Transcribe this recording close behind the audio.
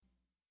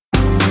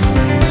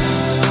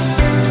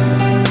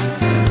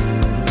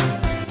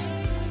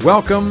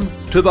Welcome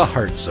to the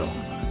Heart Zone,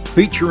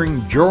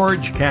 featuring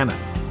George Cannon.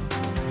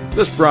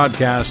 This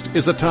broadcast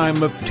is a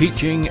time of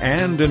teaching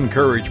and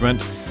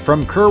encouragement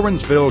from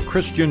Curwensville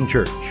Christian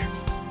Church.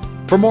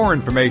 For more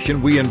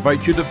information, we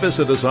invite you to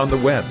visit us on the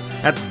web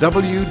at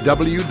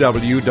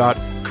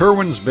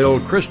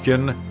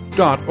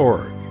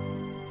www.curwensvillechristian.org.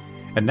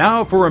 And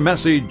now for a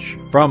message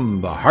from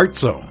the Heart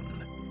Zone.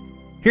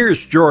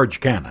 Here's George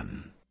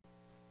Cannon.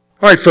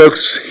 All right,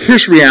 folks,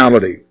 here's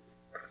reality.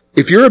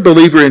 If you're a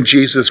believer in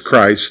Jesus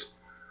Christ,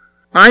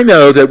 I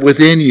know that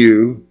within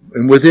you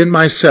and within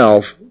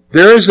myself,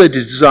 there is a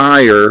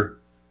desire,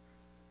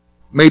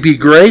 may be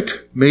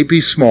great, may be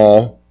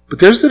small, but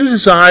there's a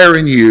desire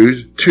in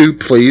you to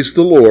please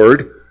the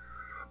Lord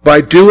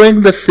by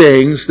doing the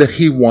things that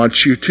He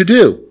wants you to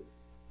do.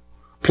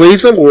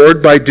 Please the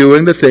Lord by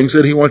doing the things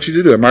that He wants you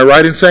to do. Am I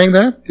right in saying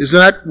that? Isn't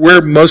that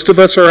where most of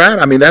us are at?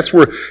 I mean, that's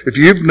where, if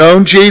you've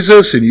known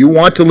Jesus and you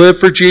want to live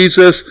for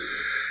Jesus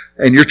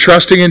and you're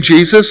trusting in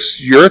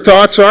Jesus, your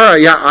thoughts are,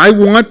 yeah, I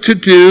want to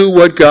do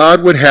what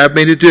God would have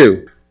me to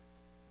do.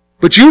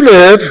 But you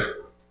live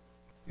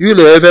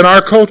in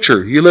our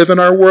culture. You live in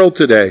our world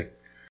today.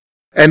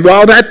 And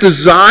while that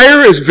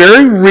desire is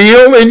very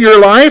real in your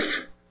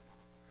life,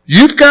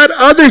 you've got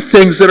other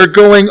things that are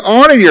going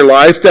on in your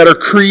life that are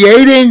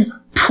creating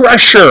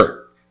pressure.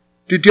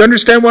 Did you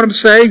understand what I'm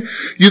saying?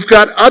 You've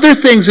got other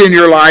things in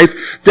your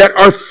life that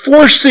are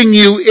forcing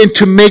you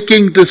into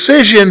making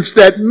decisions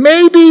that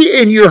maybe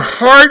in your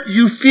heart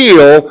you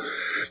feel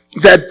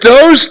that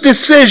those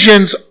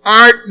decisions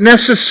aren't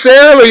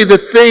necessarily the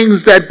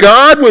things that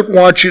God would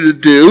want you to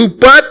do,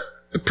 but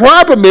the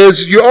problem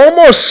is you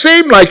almost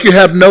seem like you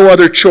have no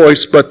other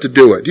choice but to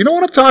do it. You know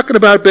what I'm talking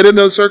about a bit in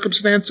those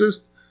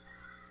circumstances?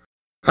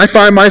 I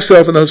find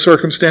myself in those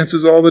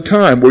circumstances all the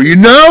time where you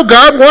know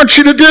God wants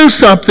you to do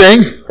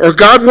something, or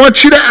God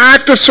wants you to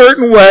act a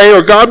certain way,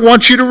 or God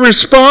wants you to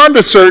respond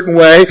a certain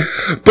way,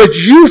 but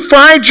you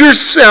find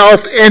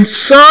yourself in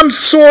some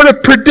sort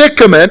of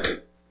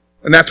predicament,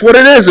 and that's what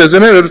it is,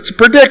 isn't it? It's a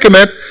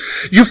predicament.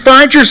 You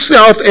find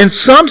yourself in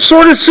some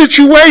sort of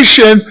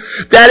situation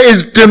that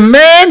is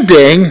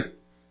demanding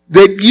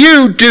that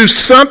you do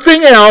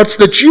something else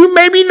that you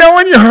maybe know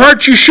in your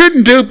heart you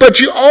shouldn't do, but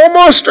you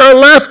almost are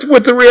left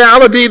with the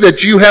reality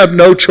that you have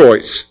no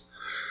choice.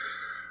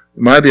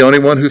 Am I the only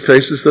one who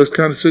faces those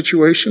kind of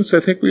situations? I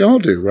think we all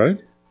do, right?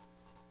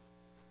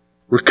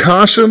 We're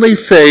constantly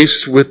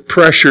faced with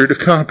pressure to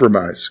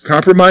compromise.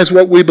 Compromise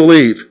what we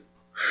believe.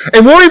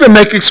 And we'll even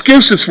make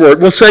excuses for it.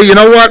 We'll say, you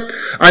know what?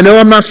 I know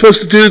I'm not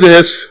supposed to do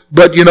this,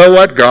 but you know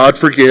what? God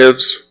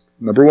forgives.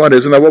 Number one,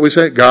 isn't that what we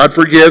say? God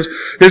forgives.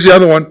 Here's the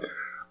other one.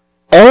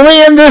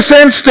 Only in this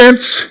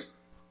instance,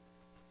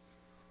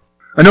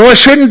 I know I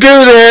shouldn't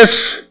do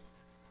this,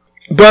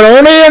 but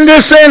only in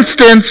this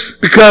instance,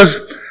 because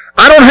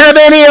I don't have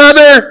any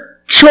other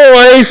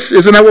choice.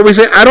 Isn't that what we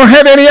say? I don't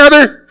have any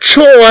other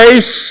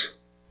choice.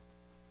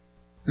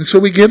 And so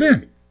we give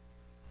in.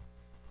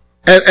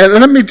 And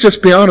let me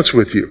just be honest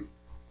with you.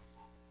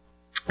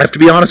 I have to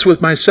be honest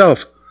with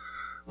myself.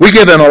 We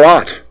give in a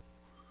lot.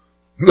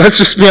 Let's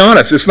just be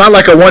honest. It's not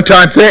like a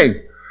one-time thing.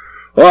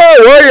 Oh,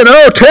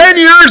 well, 10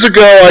 years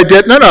ago I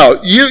did.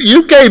 No,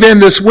 you gave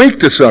in this week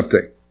to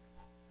something.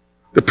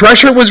 The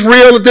pressure was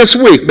real this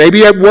week.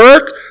 Maybe at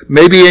work,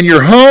 maybe in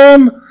your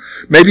home,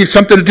 maybe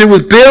something to do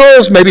with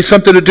bills, maybe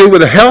something to do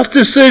with a health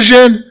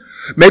decision,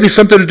 maybe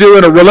something to do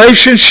in a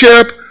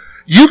relationship.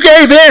 You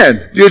gave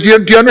in. Do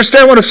you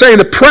understand what I'm saying?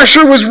 The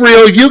pressure was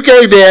real. You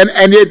gave in,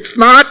 and it's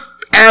not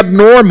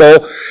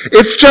abnormal.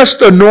 It's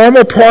just a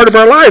normal part of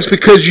our lives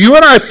because you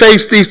and I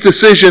face these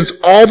decisions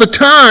all the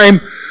time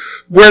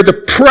where the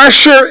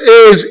pressure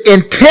is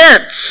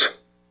intense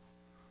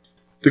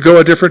to go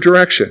a different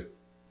direction.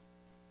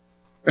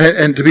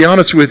 And to be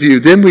honest with you,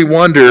 then we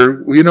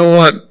wonder, well, you know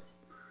what?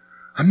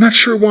 I'm not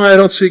sure why I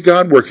don't see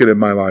God working in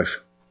my life.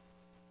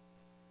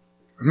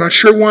 I'm not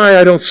sure why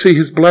I don't see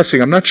His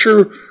blessing. I'm not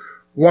sure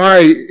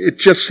why it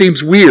just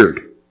seems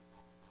weird.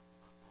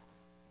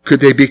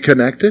 Could they be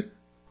connected?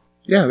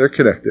 Yeah, they're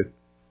connected.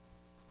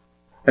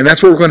 And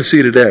that's what we're going to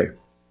see today.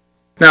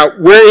 Now,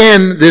 we're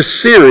in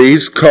this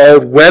series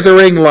called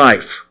Weathering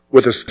Life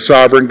with a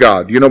Sovereign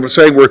God. You know what I'm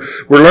saying? We're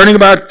learning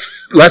about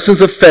lessons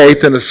of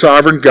faith and a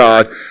sovereign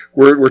God.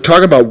 We're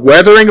talking about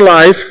weathering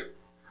life,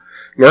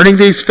 learning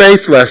these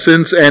faith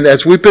lessons, and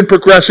as we've been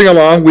progressing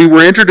along, we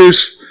were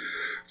introduced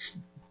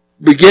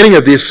beginning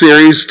of this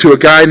series to a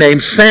guy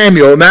named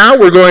Samuel. Now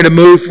we're going to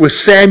move with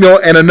Samuel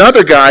and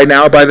another guy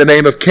now by the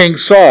name of King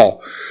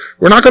Saul.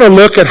 We're not going to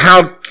look at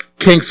how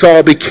King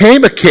Saul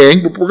became a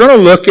king, but we're going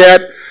to look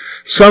at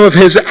some of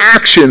his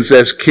actions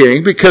as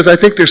king, because I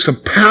think there's some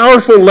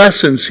powerful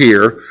lessons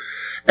here.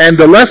 And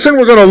the lesson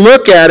we're going to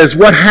look at is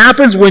what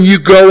happens when you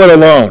go it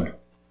alone.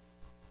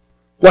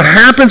 What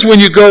happens when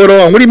you go it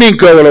alone? What do you mean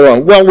go it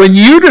alone? Well, when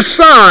you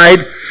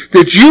decide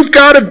that you've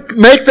got to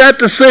make that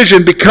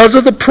decision because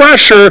of the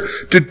pressure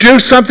to do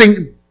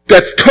something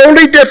that's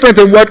totally different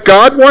than what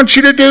God wants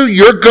you to do,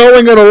 you're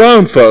going it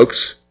alone,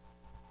 folks.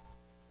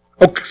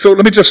 Okay, so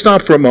let me just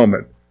stop for a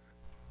moment.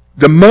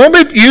 The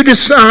moment you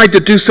decide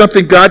to do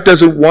something God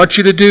doesn't want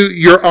you to do,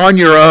 you're on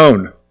your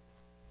own.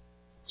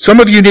 Some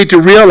of you need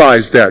to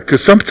realize that,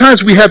 because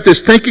sometimes we have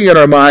this thinking in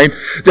our mind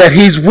that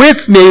he's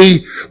with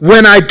me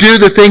when I do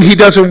the thing he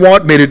doesn't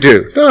want me to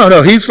do.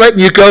 No, he's letting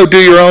you go do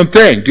your own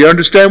thing. Do you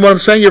understand what I'm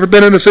saying? You ever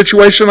been in a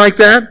situation like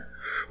that?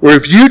 Where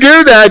if you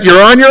do that,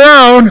 you're on your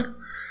own.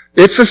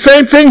 It's the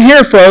same thing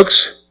here,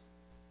 folks.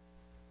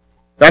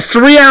 That's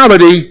the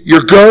reality.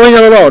 You're going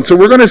it alone. So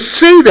we're going to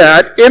see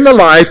that in the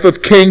life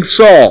of King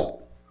Saul.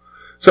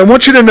 So I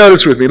want you to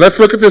notice with me. Let's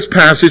look at this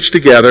passage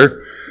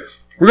together.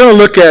 We're going to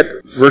look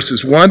at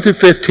verses 1 through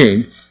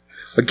 15.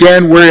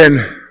 Again, we're in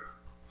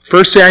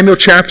 1 Samuel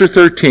chapter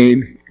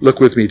 13.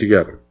 Look with me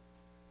together.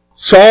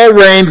 Saul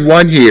reigned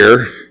 1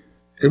 year,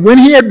 and when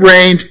he had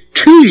reigned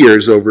 2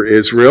 years over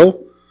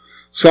Israel,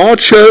 Saul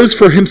chose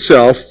for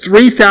himself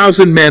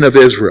 3,000 men of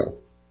Israel.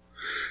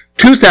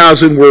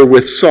 2,000 were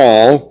with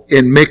Saul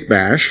in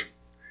Michmash,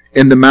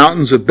 in the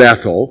mountains of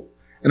Bethel,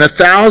 and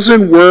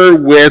 1,000 were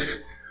with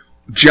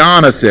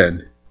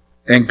Jonathan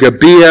and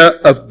Gibeah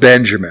of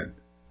Benjamin.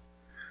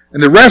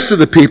 And the rest of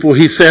the people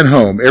he sent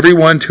home, every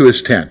one to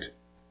his tent.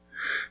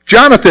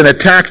 Jonathan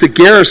attacked the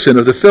garrison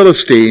of the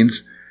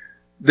Philistines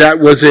that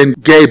was in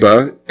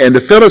Geba, and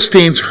the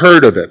Philistines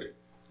heard of it.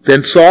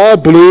 Then Saul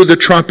blew the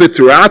trumpet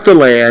throughout the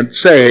land,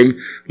 saying,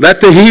 "Let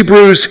the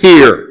Hebrews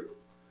hear."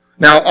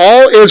 Now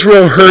all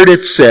Israel heard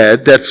it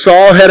said that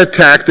Saul had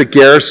attacked the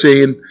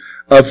garrison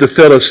of the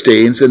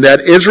Philistines, and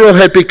that Israel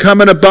had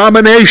become an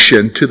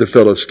abomination to the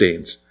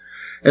Philistines.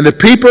 And the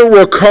people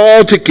were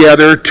called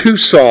together to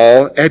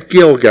Saul at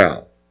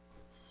Gilgal.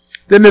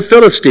 Then the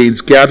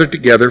Philistines gathered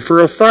together for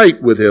a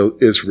fight with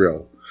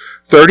Israel.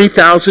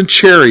 30,000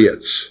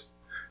 chariots,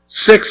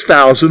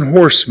 6,000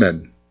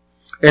 horsemen,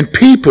 and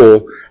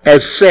people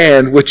as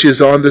sand which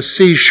is on the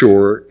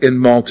seashore in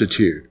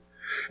multitude.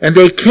 And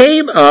they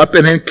came up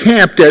and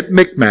encamped at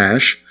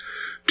Michmash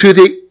to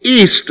the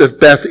east of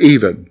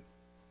Beth-aven.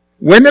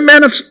 When the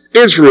men of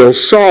Israel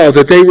saw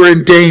that they were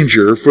in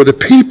danger, for the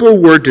people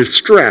were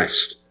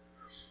distressed,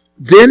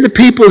 then the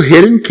people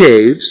hid in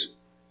caves,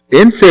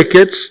 in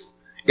thickets,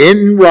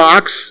 in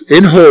rocks,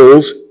 in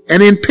holes,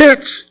 and in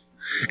pits.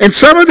 And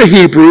some of the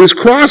Hebrews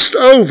crossed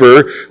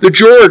over the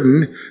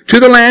Jordan to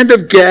the land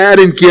of Gad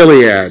and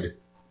Gilead.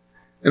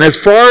 And as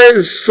far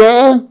as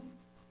Saul,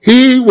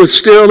 he was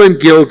still in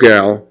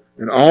Gilgal,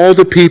 and all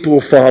the people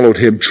followed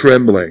him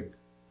trembling.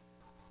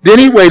 Then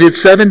he waited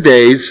 7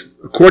 days,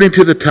 according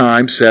to the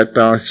time set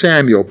by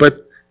Samuel.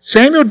 But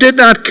Samuel did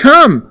not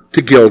come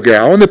to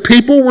Gilgal, and the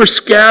people were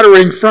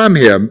scattering from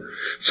him.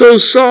 So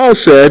Saul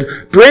said,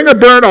 "Bring a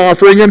burnt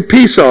offering and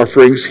peace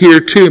offerings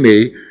here to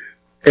me."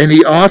 And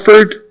he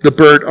offered the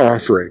burnt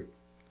offering.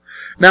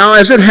 Now,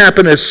 as it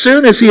happened, as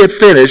soon as he had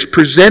finished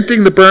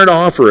presenting the burnt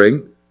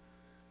offering,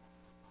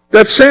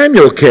 that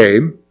Samuel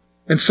came,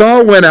 and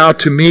Saul went out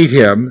to meet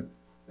him,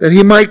 that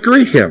he might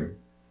greet him.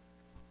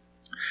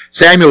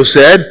 Samuel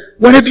said,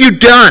 "What have you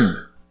done?"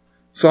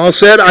 Saul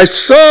said, "I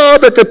saw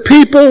that the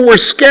people were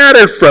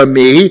scattered from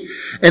me,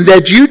 and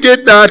that you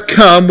did not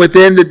come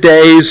within the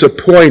days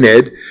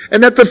appointed,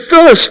 and that the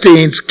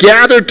Philistines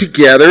gathered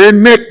together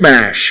in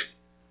Michmash.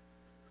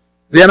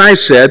 Then I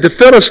said, the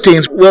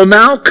Philistines will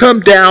now come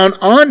down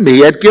on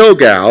me at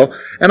Gilgal,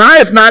 and I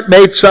have not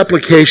made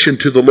supplication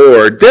to the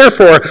Lord.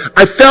 Therefore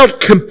I felt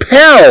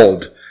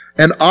compelled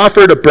and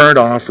offered a burnt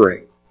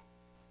offering."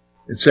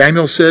 And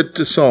Samuel said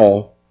to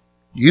Saul,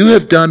 "You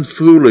have done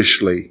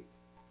foolishly.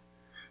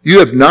 You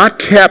have not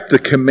kept the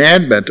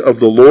commandment of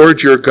the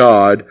Lord your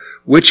God,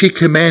 which he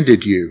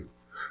commanded you.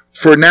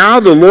 For now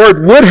the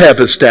Lord would have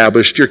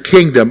established your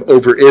kingdom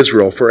over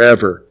Israel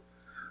forever.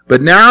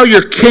 But now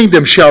your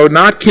kingdom shall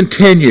not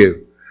continue,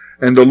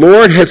 and the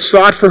Lord has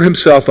sought for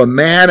himself a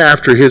man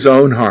after his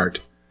own heart.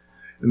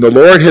 And the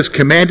Lord has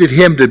commanded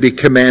him to be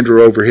commander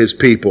over his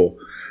people,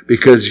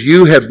 because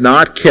you have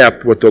not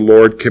kept what the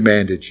Lord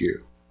commanded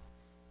you."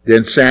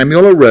 Then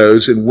Samuel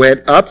arose and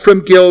went up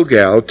from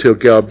Gilgal to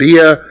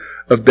Gibeah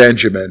of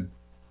Benjamin.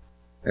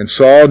 And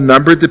Saul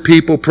numbered the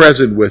people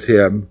present with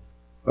him,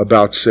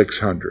 about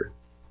 600.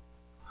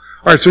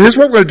 All right, so here's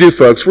what we're going to do,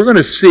 folks. We're going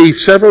to see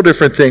several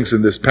different things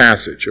in this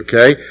passage,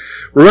 okay?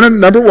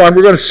 Number one,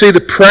 we're going to see the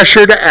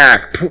pressure to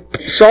act.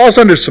 Saul's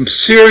under some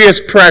serious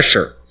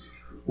pressure.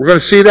 We're going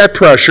to see that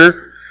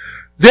pressure.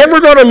 Then we're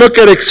going to look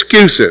at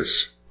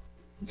excuses.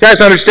 You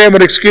guys understand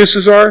what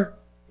excuses are?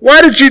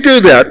 Why did you do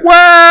that?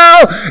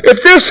 Well,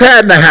 if this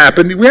hadn't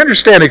happened, we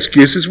understand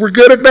excuses. We're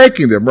good at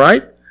making them,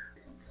 right?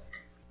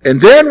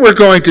 And then we're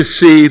going to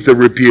see the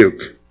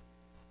rebuke.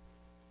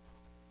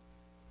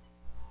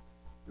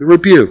 The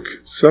rebuke.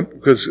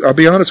 Because I'll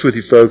be honest with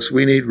you, folks,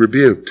 we need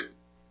rebuked.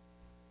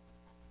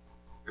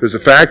 Because the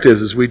fact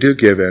is we do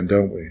give in,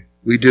 don't we?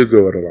 We do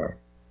go it alone.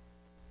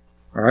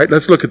 All right,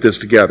 let's look at this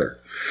together.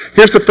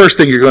 Here's the first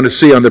thing you're going to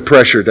see on the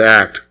pressure to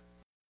act.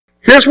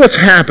 Here's what's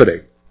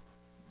happening.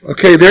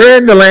 Okay, they're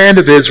in the land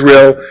of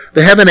Israel.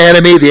 They have an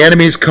enemy. The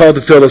enemy is called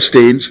the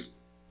Philistines.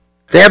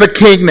 They have a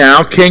king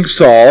now, King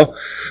Saul.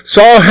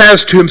 Saul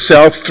has to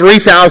himself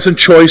 3,000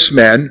 choice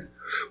men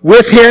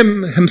With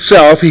him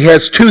himself, he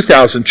has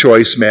 2,000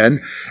 choice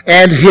men,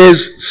 and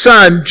his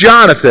son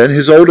Jonathan,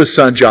 his oldest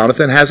son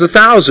Jonathan, has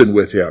 1,000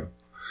 with him.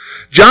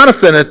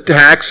 Jonathan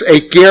attacks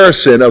a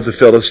garrison of the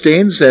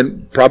Philistines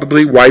and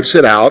probably wipes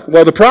it out.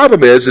 Well, the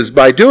problem is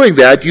by doing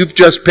that, you've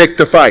just picked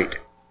a fight.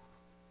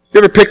 You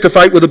ever picked a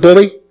fight with a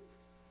bully? Do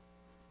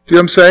you know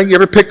what I'm saying? You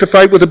ever picked a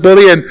fight with a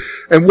bully?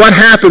 And what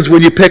happens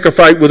when you pick a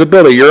fight with a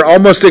bully? You're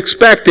almost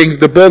expecting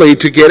the bully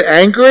to get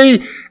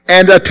angry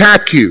and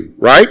attack you,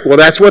 right? Well,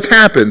 that's what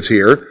happens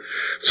here.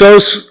 So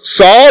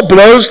Saul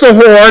blows the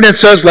horn and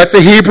says, let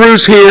the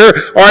Hebrews hear.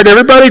 All right,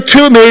 everybody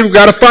to me. We've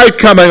got a fight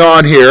coming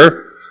on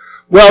here.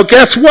 Well,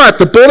 guess what?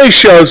 The bully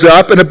shows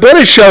up, and the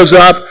bully shows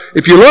up,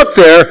 if you look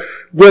there,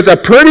 with a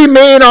pretty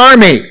mean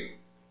army.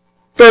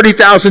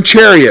 30,000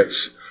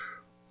 chariots,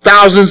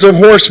 thousands of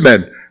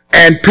horsemen,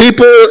 and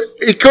people,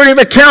 he couldn't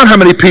even count how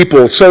many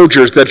people,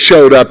 soldiers that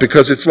showed up,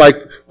 because it's like,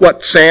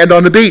 sand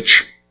on the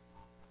beach.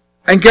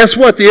 And guess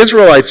what the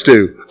Israelites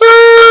do?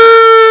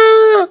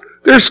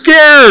 They're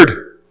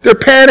scared. They're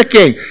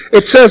panicking.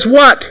 It says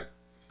what?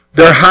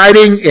 They're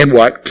hiding in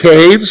what?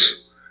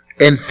 Caves,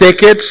 in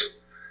thickets,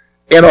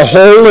 in a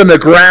hole in the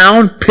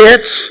ground,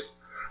 pits,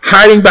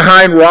 hiding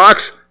behind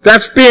rocks.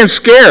 That's being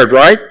scared,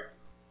 right?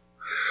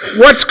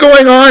 What's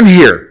going on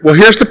here? Well,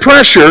 here's the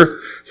pressure.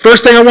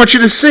 First thing I want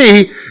you to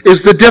see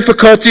is the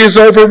difficulty is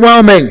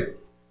overwhelming.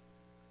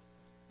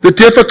 The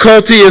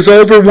difficulty is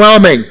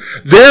overwhelming.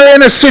 They're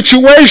in a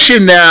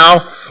situation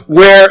now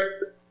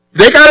where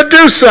they got to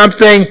do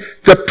something.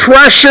 The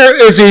pressure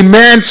is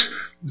immense.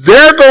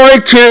 They're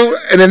going to,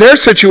 and in their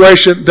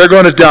situation, they're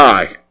going to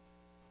die.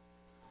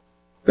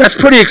 That's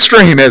pretty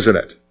extreme, isn't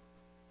it?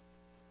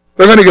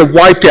 They're going to get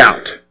wiped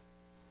out.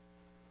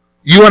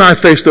 You and I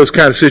face those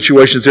kind of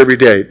situations every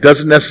day. It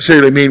doesn't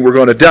necessarily mean we're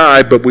going to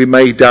die, but we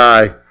may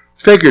die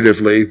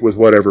figuratively with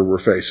whatever we're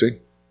facing.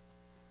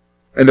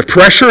 And the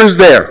pressure is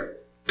there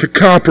to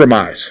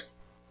compromise.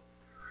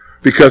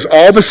 Because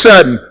all of a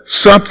sudden,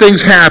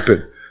 something's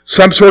happened.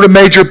 Some sort of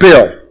major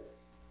bill.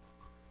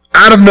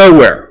 Out of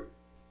nowhere.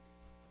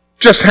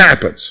 Just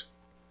happens.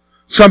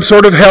 Some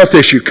sort of health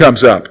issue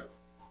comes up.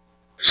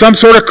 Some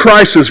sort of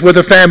crisis with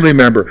a family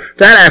member.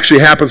 That actually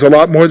happens a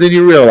lot more than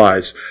you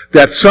realize.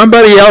 That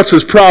somebody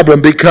else's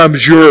problem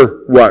becomes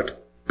your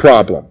what?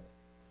 Problem.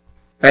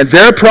 And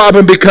their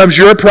problem becomes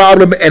your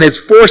problem, and it's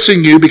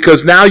forcing you,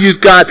 because now you've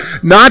got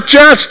not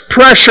just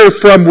pressure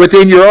from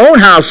within your own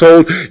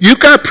household, you've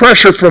got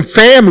pressure from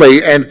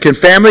family. And can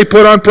family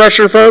put on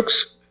pressure,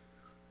 folks?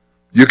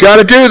 You got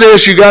to do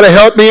this. You got to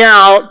help me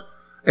out.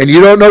 And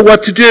you don't know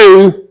what to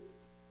do.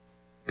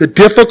 The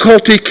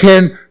difficulty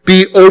can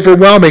be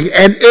overwhelming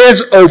and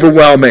is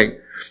overwhelming.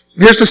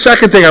 Here's the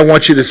second thing I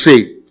want you to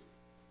see.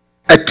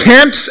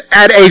 Attempts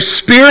at a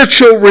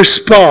spiritual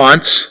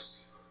response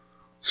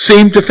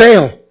seem to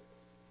fail.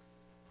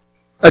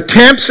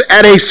 Attempts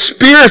at a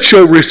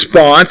spiritual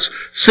response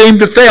seem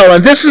to fail.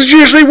 And this is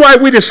usually why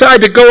we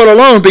decide to go it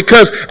alone,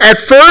 because at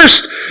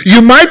first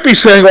you might be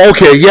saying,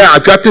 okay, yeah,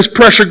 I've got this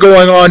pressure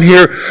going on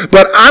here,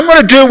 but I'm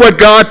going to do what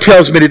God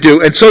tells me to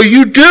do. And so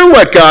you do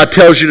what God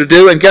tells you to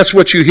do, and guess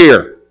what you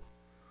hear?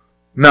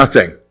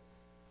 Nothing.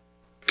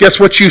 Guess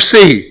what you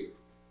see?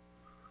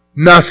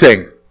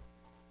 Nothing.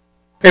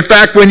 In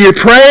fact, when you're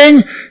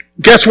praying,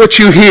 guess what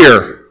you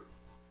hear?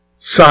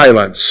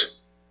 Silence.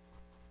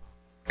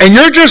 And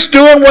you're just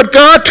doing what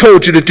God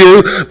told you to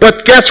do,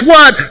 but guess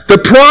what? The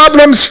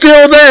problem's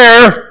still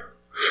there.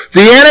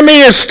 The enemy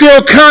is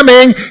still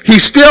coming. He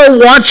still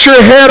wants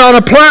your head on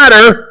a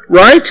platter,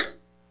 right?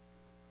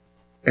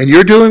 And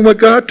you're doing what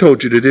God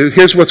told you to do.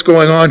 Here's what's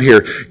going on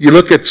here. You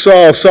look at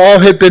Saul. Saul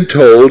had been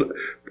told,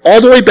 all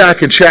the way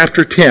back in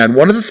chapter 10,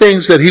 one of the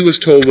things that he was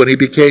told when he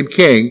became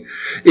king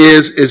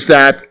is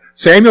that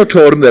Samuel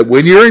told him that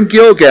when you're in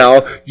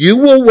Gilgal, you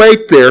will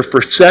wait there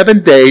for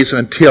 7 days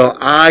until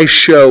I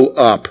show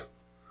up.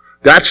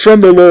 That's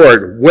from the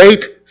Lord.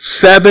 Wait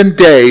 7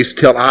 days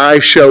till I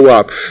show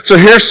up. So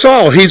here's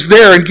Saul. He's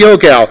there in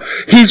Gilgal.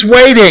 He's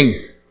waiting.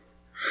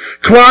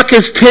 Clock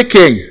is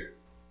ticking.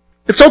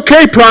 It's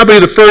okay probably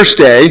the first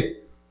day.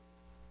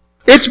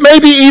 It's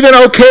maybe even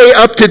okay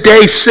up to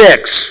day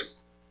 6.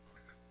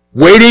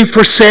 Waiting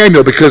for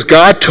Samuel, because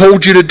God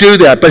told you to do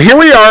that. But here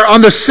we are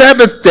on the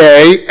 7th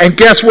day, and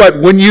guess what?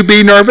 Wouldn't you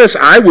be nervous?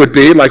 I would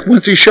be. Like,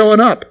 when's he showing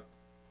up?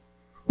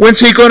 When's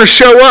he going to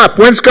show up?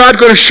 When's God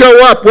going to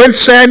show up? When's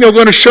Samuel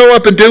going to show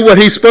up and do what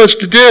he's supposed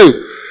to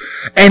do?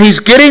 And he's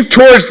getting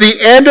towards the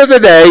end of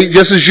the day,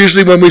 just as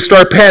usually when we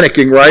start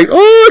panicking, right?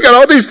 Oh, I got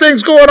all these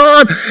things going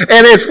on,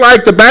 and it's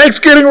like the bank's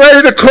getting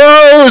ready to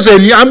close,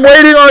 and I'm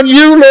waiting on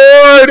you,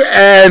 Lord.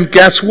 And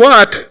guess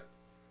what?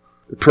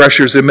 The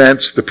pressure's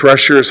immense. The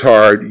pressure is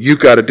hard. You've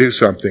got to do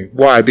something.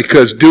 Why?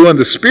 Because doing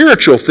the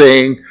spiritual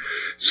thing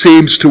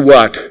seems to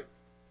what?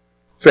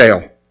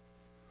 Fail.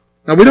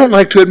 Now, we don't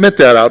like to admit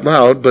that out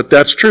loud, but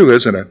that's true,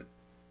 isn't it?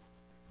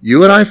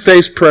 You and I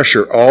face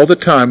pressure all the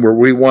time where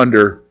we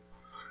wonder,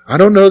 I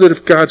don't know that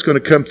if God's going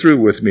to come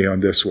through with me on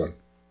this one.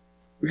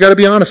 We've got to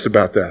be honest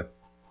about that.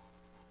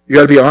 You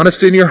got to be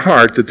honest in your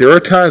heart that there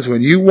are times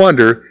when you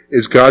wonder,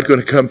 is God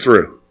going to come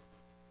through?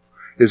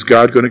 is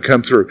God going to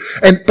come through?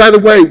 And by the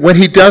way, when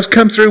he does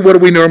come through, what do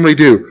we normally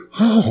do?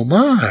 Oh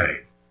my.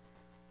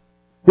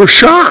 We're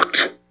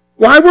shocked.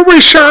 Why were we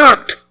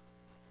shocked?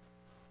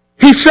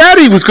 He said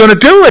he was going to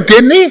do it,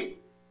 didn't he?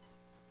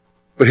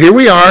 But here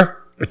we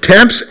are.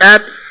 Attempts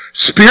at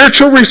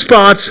spiritual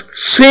response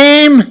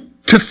seem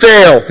to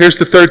fail. Here's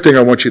the third thing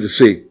I want you to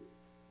see.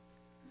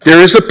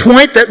 There is a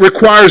point that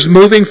requires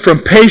moving from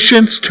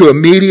patience to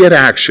immediate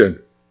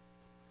action.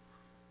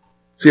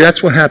 See,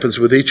 that's what happens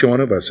with each one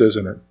of us,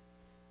 isn't it?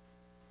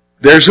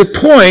 There's a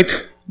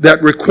point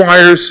that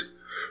requires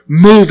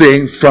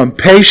moving from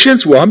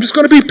patience, well, I'm just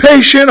going to be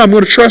patient, I'm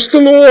going to trust the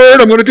Lord,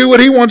 I'm going to do what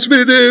he wants me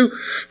to do,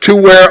 to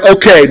where,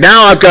 okay,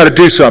 now I've got to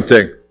do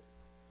something.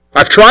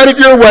 I've tried it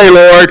your way,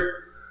 Lord.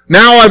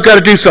 Now I've got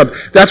to do something.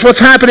 That's what's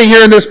happening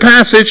here in this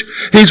passage.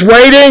 He's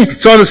waiting.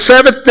 It's on the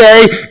seventh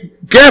day.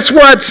 Guess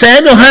what?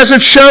 Samuel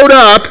hasn't showed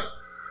up.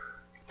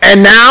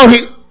 And now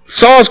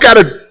Saul's got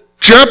to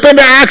jump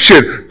into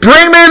action.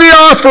 Bring me the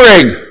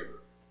offering.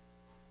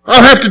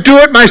 I'll have to do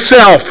it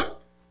myself.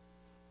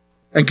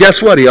 And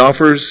guess what? He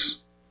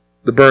offers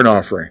the burnt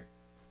offering.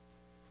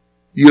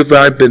 You and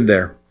I have been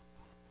there.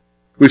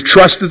 We've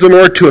trusted the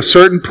Lord to a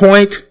certain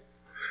point.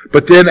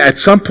 But then at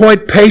some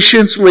point,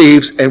 patience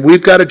leaves, and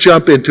we've got to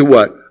jump into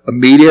what?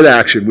 Immediate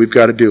action. We've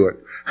got to do it.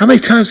 How many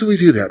times do we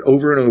do that?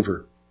 Over and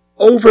over.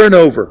 Over and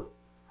over.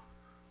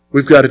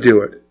 We've got to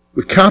do it.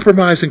 We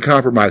compromise and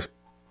compromise.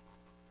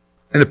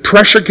 And the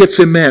pressure gets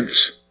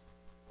immense.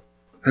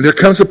 And there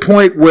comes a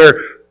point where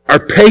our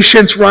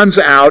patience runs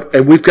out,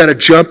 and we've got to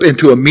jump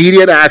into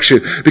immediate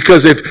action.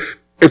 Because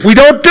if we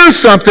don't do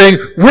something,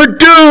 we're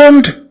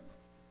doomed.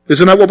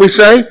 Isn't that what we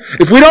say?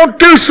 If we don't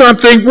do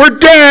something, we're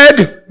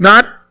dead.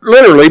 Not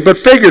literally, but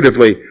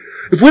figuratively.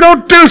 If we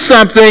don't do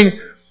something,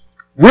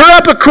 we're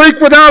up a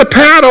creek without a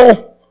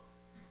paddle.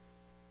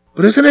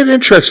 But isn't it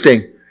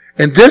interesting?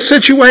 In this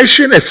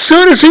situation, as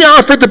soon as he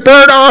offered the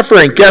burnt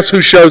offering, guess who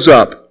shows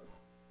up?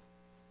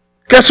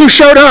 Guess who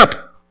showed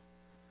up?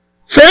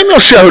 Samuel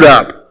showed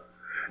up.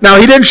 Now,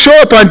 he didn't show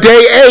up on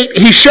day 8.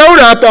 He showed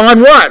up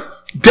on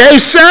what? Day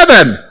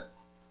 7.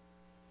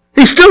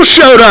 He still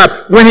showed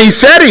up when he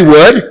said he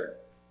would.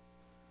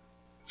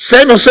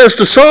 Samuel says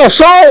to Saul,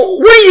 Saul,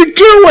 what are you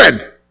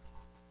doing?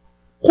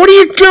 What are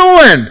you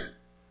doing?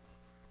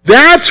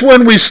 That's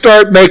when we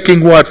start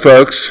making what,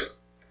 folks?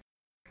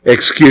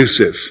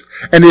 Excuses.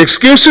 And the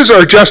excuses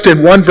are just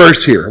in one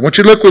verse here. I want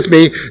you to look with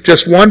me,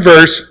 just one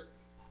verse.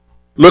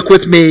 Look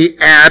with me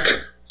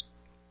at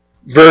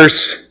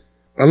verse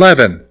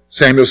 11.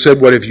 Samuel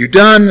said, what have you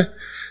done?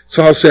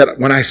 Saul said,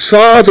 when I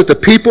saw that the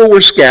people were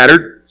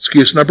scattered,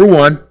 excuse number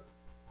 1.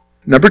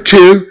 Number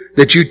 2,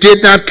 that you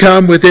did not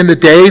come within the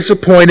days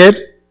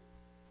appointed.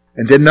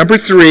 And then number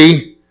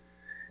 3,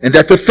 and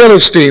that the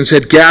Philistines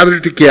had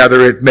gathered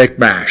together at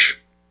Michmash.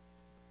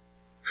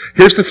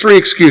 Here's the 3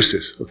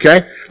 excuses,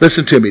 okay?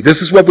 Listen to me.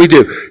 This is what we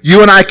do.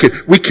 You and I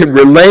we can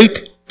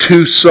relate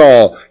to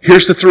Saul.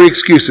 Here's the 3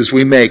 excuses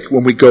we make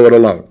when we go it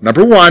alone.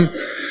 Number 1,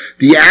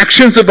 the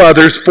actions of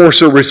others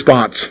force a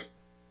response.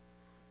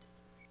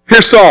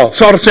 Here's Saul.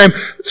 Saul to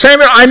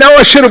Samuel, I know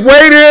I should have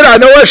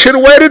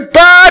waited,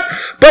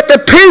 but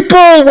the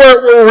people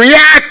were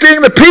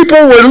reacting, the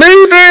people were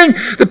leaving,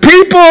 the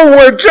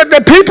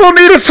people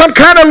needed some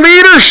kind of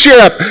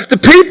leadership. The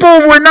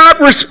people were not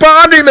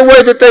responding the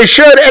way that they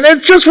should, and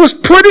it just was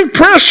putting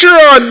pressure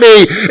on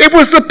me. It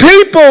was the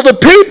people.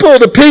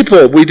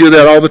 We do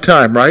that all the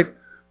time, right?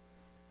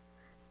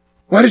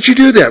 Why did you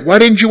do that? Why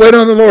didn't you wait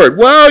on the Lord?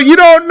 Well, you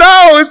don't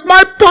know. If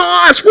my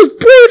boss was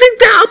breathing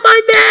down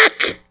my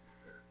neck.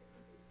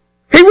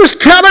 He was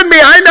telling me,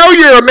 I know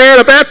you're a man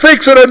of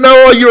ethics and I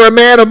know you're a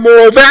man of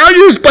moral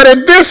values, but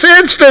in this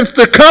instance,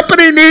 the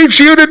company needs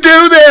you to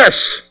do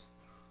this.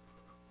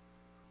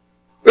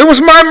 It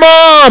was my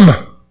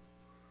mom.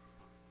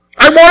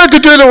 I wanted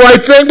to do the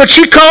right thing, but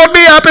she called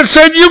me up and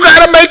said, you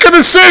got to make a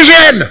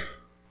decision.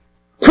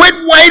 Quit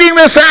waiting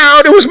this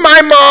out. It was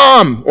my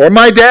mom or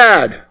my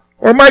dad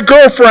or my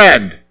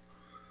girlfriend,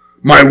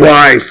 my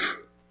wife.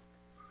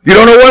 You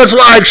don't know what it's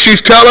like.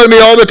 She's telling me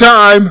all the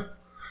time.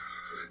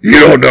 You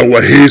don't know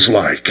what he's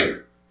like.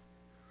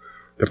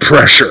 The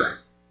pressure.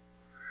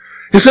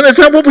 Isn't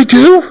that what we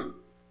do?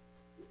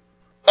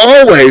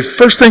 Always,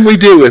 first thing we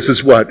do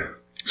is what?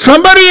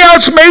 Somebody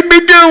else made me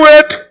do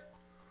it.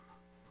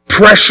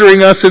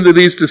 Pressuring us into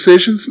these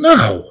decisions?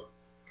 No.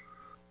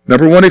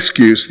 Number 1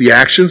 excuse, the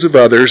actions of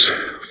others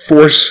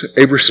force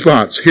a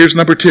response. Here's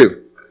number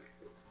 2.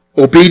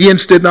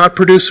 Obedience did not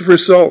produce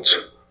results.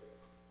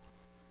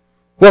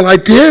 Well, I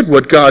did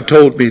what God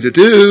told me to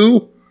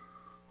do.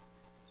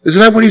 Isn't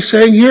that what he's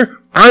saying here?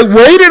 I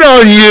waited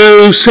on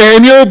you,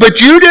 Samuel, but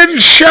you didn't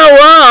show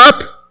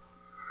up.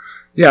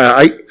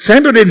 Yeah,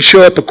 Samuel didn't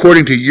show up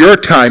according to your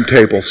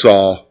timetable,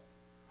 Saul.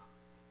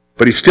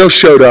 But he still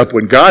showed up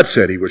when God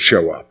said he would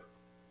show up.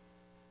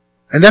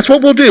 And that's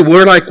what we'll do.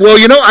 We're like, well,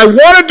 I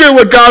want to do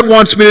what God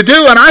wants me to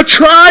do, and I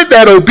tried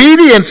that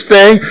obedience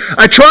thing.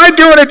 I tried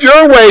doing it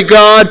your way,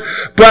 God,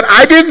 but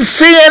I didn't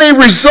see any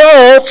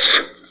results.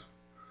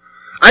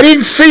 I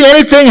didn't see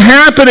anything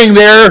happening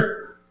there.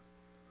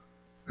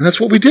 And that's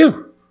what we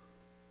do.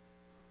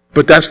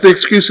 But that's the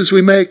excuses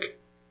we make.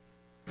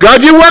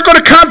 God, you weren't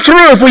going to come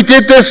through if we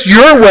did this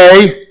your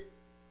way.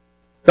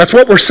 That's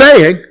what we're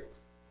saying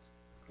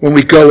when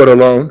we go it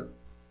alone.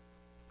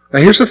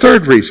 Now here's the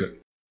third reason.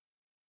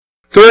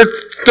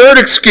 Third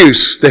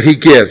excuse that he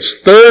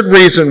gives. Third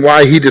reason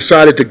why he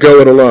decided to go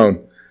it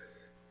alone.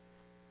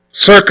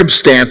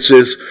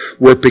 Circumstances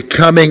were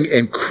becoming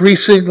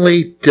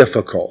increasingly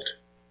difficult.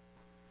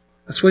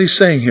 That's what he's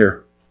saying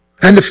here.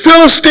 And the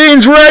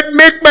Philistines were at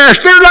Michmash.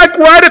 They're like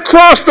right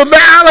across the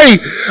valley.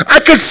 I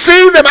could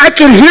see them. I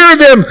could hear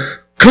them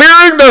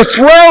clearing their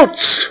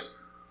throats.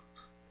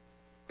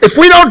 If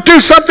we don't do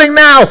something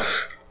now,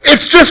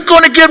 it's just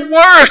going to get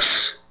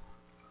worse.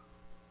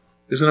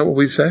 Isn't that what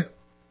we say?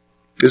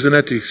 Isn't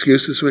that the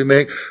excuses we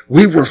make?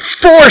 We were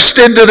forced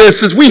into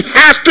this. We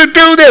have to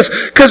do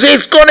this because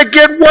it's going to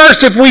get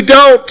worse if we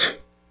don't.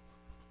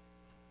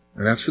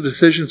 And that's the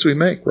decisions we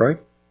make, right?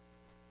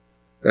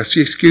 That's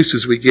the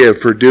excuses we give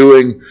for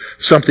doing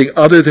something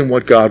other than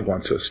what God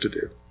wants us to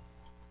do.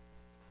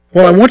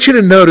 Well, I want you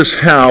to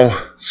notice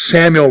how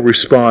Samuel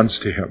responds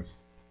to him.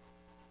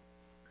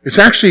 It's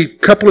actually a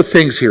couple of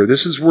things here.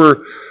 This is where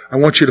I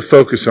want you to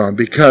focus on,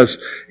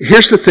 because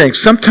here's the thing.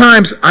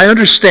 Sometimes I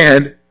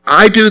understand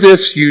I do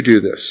this, you do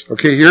this.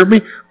 Okay, hear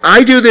me?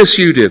 I do this,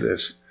 you do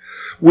this.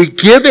 We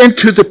give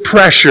into the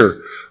pressure.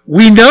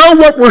 We know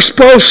what we're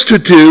supposed to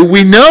do.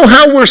 We know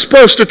how we're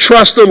supposed to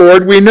trust the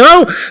Lord. We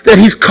know that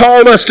He's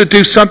called us to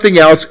do something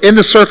else in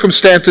the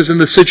circumstances and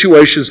the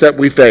situations that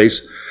we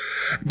face.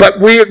 But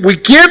we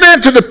give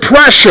in to the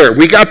pressure.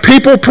 We got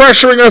people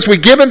pressuring us. We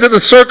give into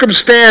the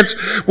circumstance.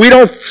 We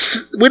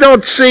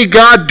don't see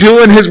God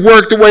doing His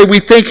work the way we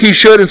think He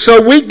should, and so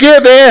we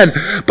give in.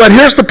 But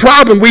here's the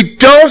problem. We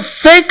don't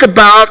think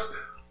about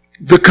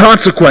the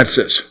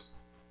consequences.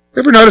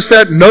 Ever notice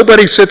that?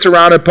 Nobody sits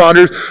around and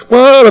ponders,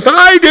 well, if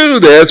I do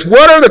this,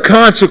 what are the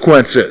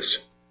consequences?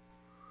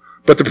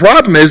 But the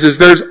problem is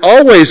there's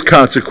always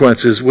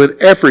consequences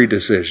with every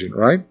decision,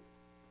 right?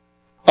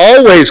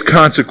 Always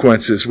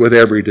consequences with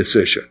every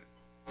decision.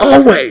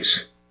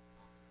 Always.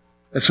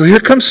 And so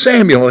here comes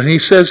Samuel, and he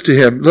says to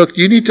him, look,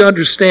 you need to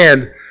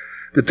understand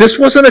that this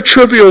wasn't a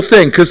trivial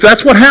thing, because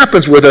that's what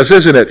happens with us,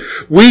 isn't it?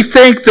 We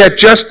think that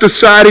just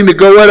deciding to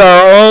go it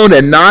our own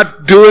and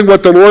not doing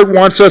what the Lord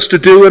wants us to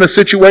do in a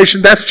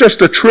situation, that's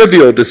just a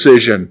trivial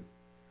decision.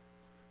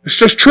 It's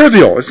just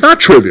trivial. It's not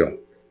trivial.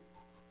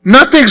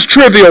 Nothing's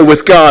trivial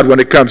with God when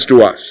it comes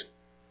to us.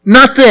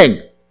 Nothing.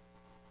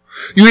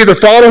 You either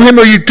follow Him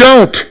or you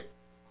don't.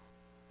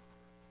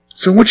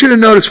 So I want you to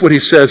notice what he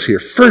says here.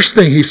 First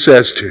thing he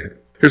says to him.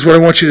 Here's what I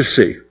want you to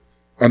see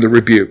on the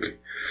rebuke.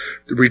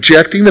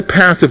 Rejecting the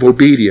path of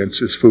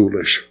obedience is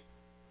foolish.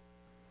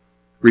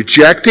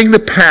 Rejecting the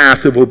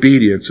path of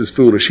obedience is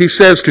foolish. He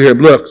says to him,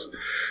 look,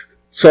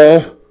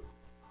 Saul,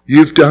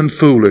 you've done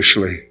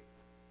foolishly.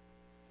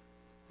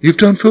 You've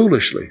done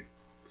foolishly.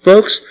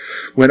 Folks,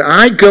 when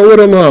I go it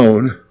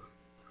alone,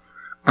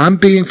 I'm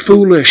being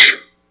foolish.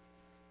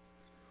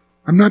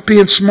 I'm not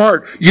being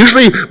smart.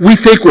 Usually we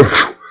think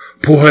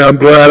boy, I'm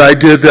glad I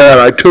did that.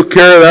 I took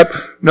care of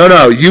that.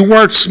 No, you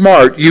weren't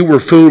smart. You were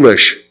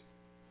foolish.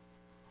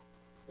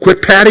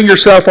 Quit patting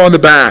yourself on the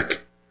back.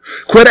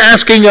 Quit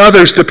asking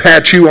others to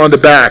pat you on the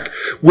back.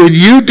 When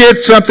you did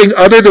something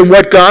other than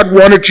what God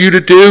wanted you to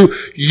do,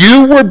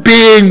 you were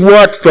being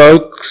what,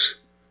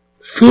 folks?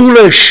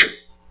 Foolish.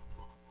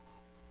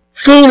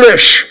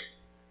 Foolish.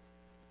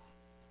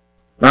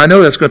 Now, I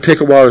know that's going to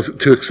take a while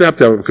to accept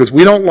that, because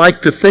we don't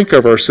like to think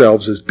of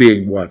ourselves as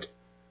being what?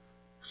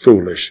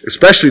 Foolish.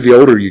 Especially the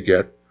older you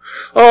get.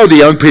 Oh, the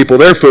young people,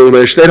 they're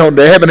foolish. They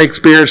haven't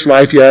experienced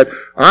life yet.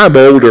 I'm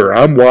older.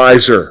 I'm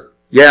wiser.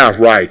 Yeah,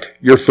 right.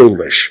 You're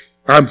foolish.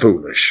 I'm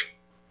foolish.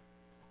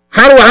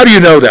 How do you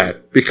know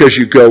that? Because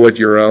you go it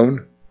your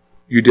own.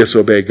 You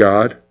disobey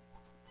God.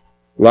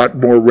 A lot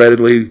more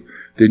readily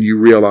than you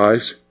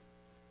realize.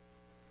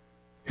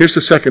 Here's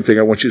the second thing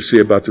I want you to see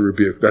about the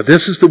rebuke. Now,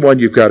 this is the one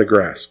you've got to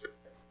grasp.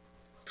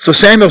 So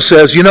Samuel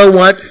says, you know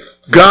what?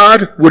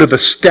 God would have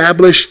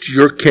established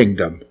your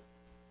kingdom.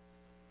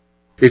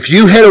 If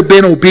you had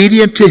been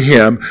obedient to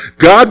Him,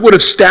 God would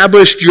have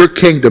established your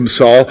kingdom,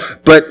 Saul,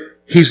 but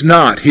He's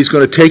not. He's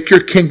going to take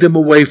your kingdom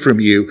away from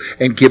you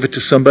and give it to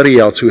somebody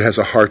else who has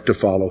a heart to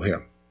follow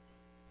Him.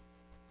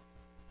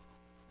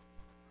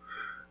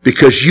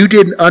 Because you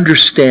didn't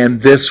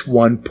understand this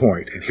one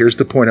point. And here's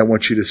the point I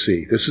want you to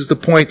see. This is the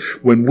point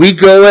when we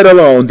go it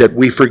alone that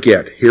we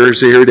forget. Here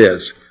it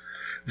is.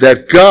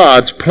 That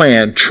God's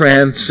plan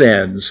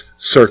transcends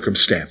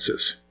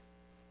circumstances.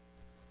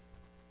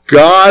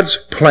 God's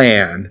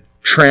plan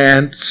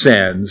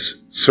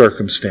transcends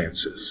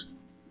circumstances.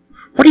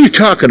 What are you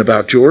talking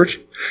about, George?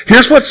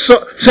 Here's what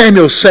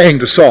Samuel's saying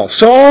to Saul.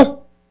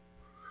 Saul,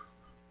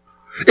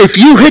 if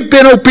you had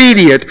been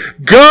obedient,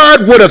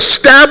 God would have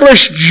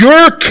established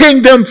your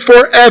kingdom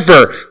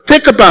forever.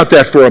 Think about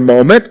that for a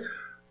moment.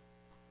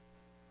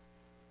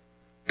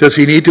 Does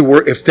he need to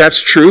worry? If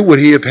that's true, would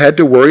he have had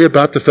to worry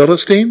about the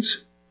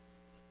Philistines?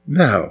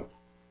 No.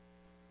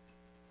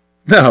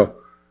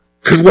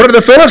 Because what are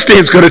the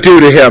Philistines going to do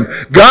to him?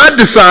 God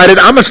decided,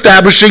 I'm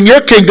establishing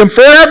your kingdom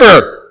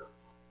forever.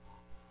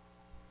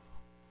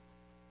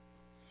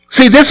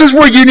 See, this is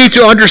where you need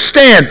to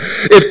understand.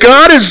 If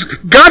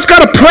God's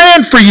got a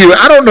plan for you.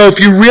 I don't know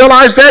if you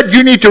realize that.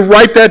 You need to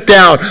write that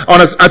down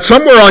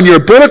somewhere on your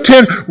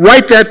bulletin.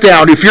 Write that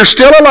down. If you're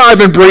still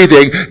alive and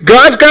breathing,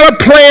 God's got a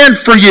plan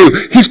for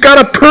you. He's got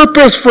a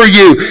purpose for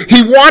you.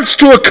 He wants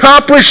to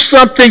accomplish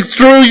something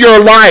through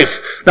your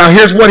life. Now,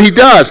 here's what he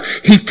does.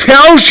 He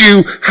tells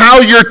you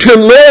how you're to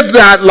live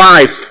that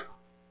life.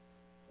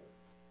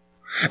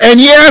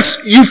 And yes,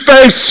 you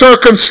face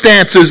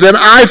circumstances, and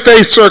I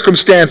face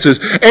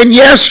circumstances. And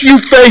yes, you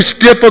face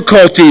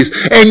difficulties.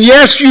 And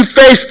yes, you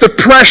face the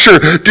pressure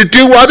to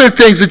do other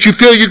things that you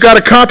feel you got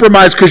to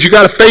compromise because you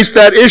got to face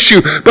that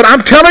issue. But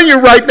I'm telling you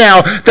right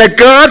now that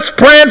God's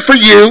plan for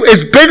you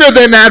is bigger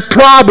than that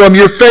problem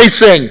you're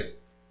facing.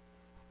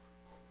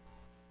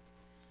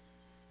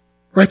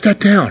 Write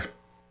that down.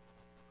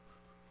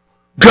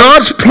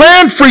 God's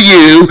plan for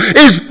you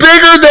is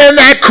bigger than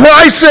that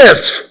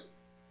crisis.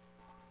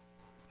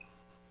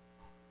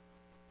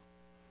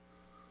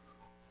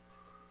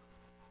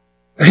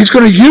 He's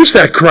going to use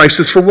that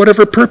crisis for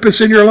whatever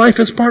purpose in your life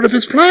as part of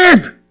his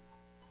plan.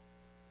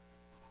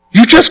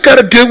 You just got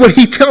to do what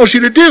he tells you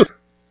to do.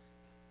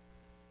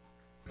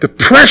 The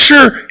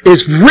pressure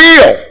is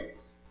real.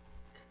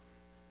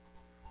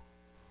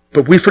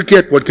 But we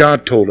forget what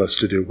God told us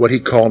to do, what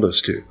he called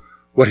us to,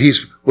 what he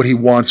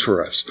wants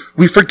for us.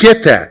 We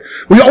forget that.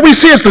 We always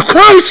see as the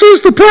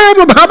crisis, the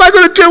problem. How am I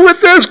going to deal with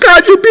this?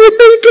 God, you're being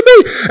mean to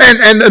me.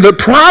 And the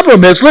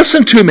problem is,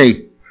 listen to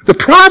me. The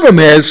problem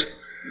is,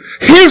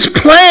 his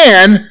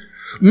plan,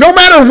 no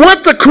matter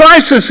what the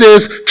crisis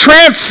is,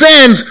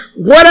 transcends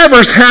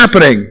whatever's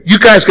happening. You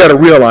guys got to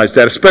realize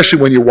that,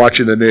 especially when you're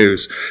watching the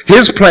news.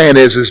 His plan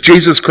is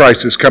Jesus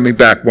Christ is coming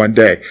back one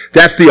day.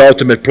 That's the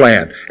ultimate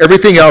plan.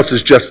 Everything else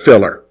is just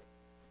filler.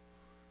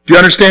 Do you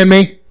understand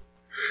me?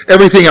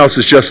 Everything else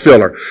is just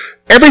filler.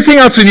 Everything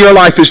else in your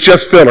life is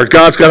just filler.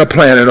 God's got a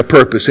plan and a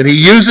purpose, and he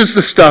uses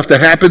the stuff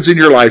that happens in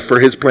your life for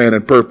his plan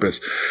and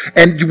purpose.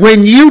 And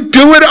when you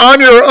do it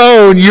on your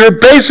own, you're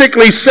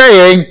basically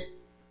saying,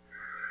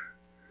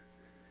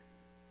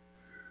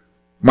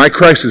 my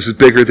crisis is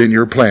bigger than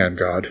your plan,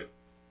 God.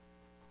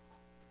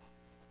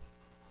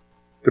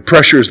 The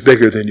pressure is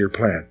bigger than your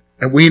plan.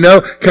 And we know,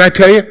 can I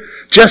tell you,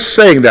 just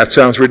saying that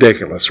sounds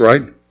ridiculous,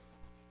 right?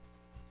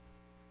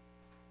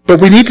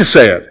 But we need to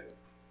say it.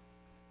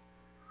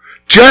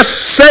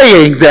 Just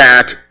saying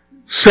that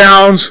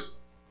sounds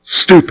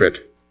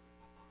stupid.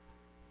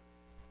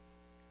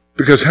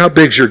 Because how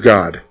big's your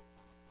God?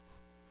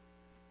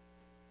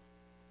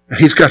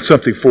 He's got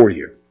something for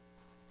you.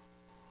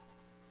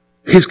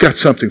 He's got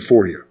something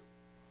for you.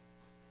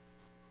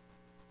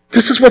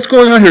 This is what's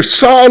going on here.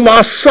 Saul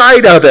lost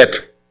sight of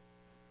it.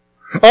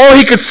 All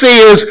he could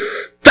see is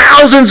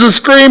thousands of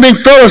screaming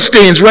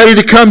Philistines ready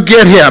to come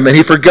get him. And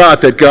he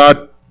forgot that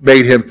God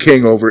made him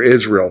king over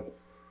Israel.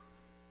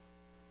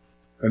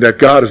 And that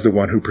God is the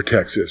one who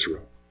protects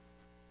Israel.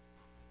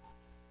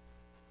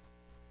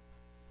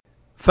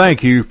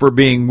 Thank you for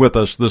being with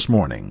us this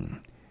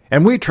morning.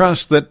 And we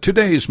trust that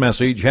today's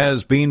message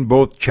has been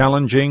both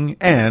challenging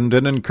and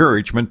an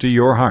encouragement to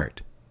your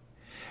heart.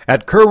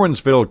 At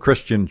Curwensville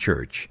Christian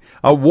Church,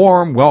 a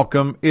warm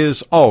welcome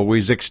is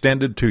always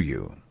extended to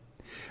you.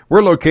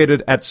 We're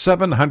located at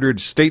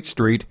 700 State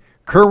Street,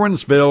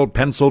 Curwensville,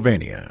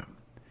 Pennsylvania.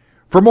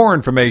 For more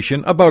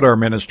information about our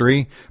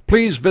ministry,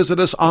 please visit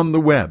us on the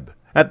web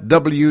at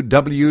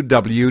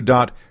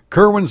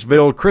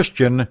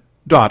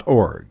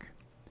www.curwensvillechristian.org.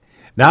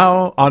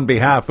 Now, on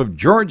behalf of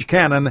George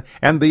Cannon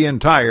and the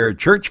entire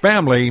church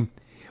family,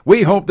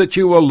 we hope that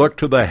you will look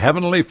to the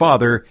Heavenly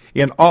Father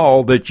in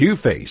all that you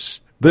face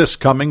this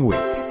coming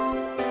week.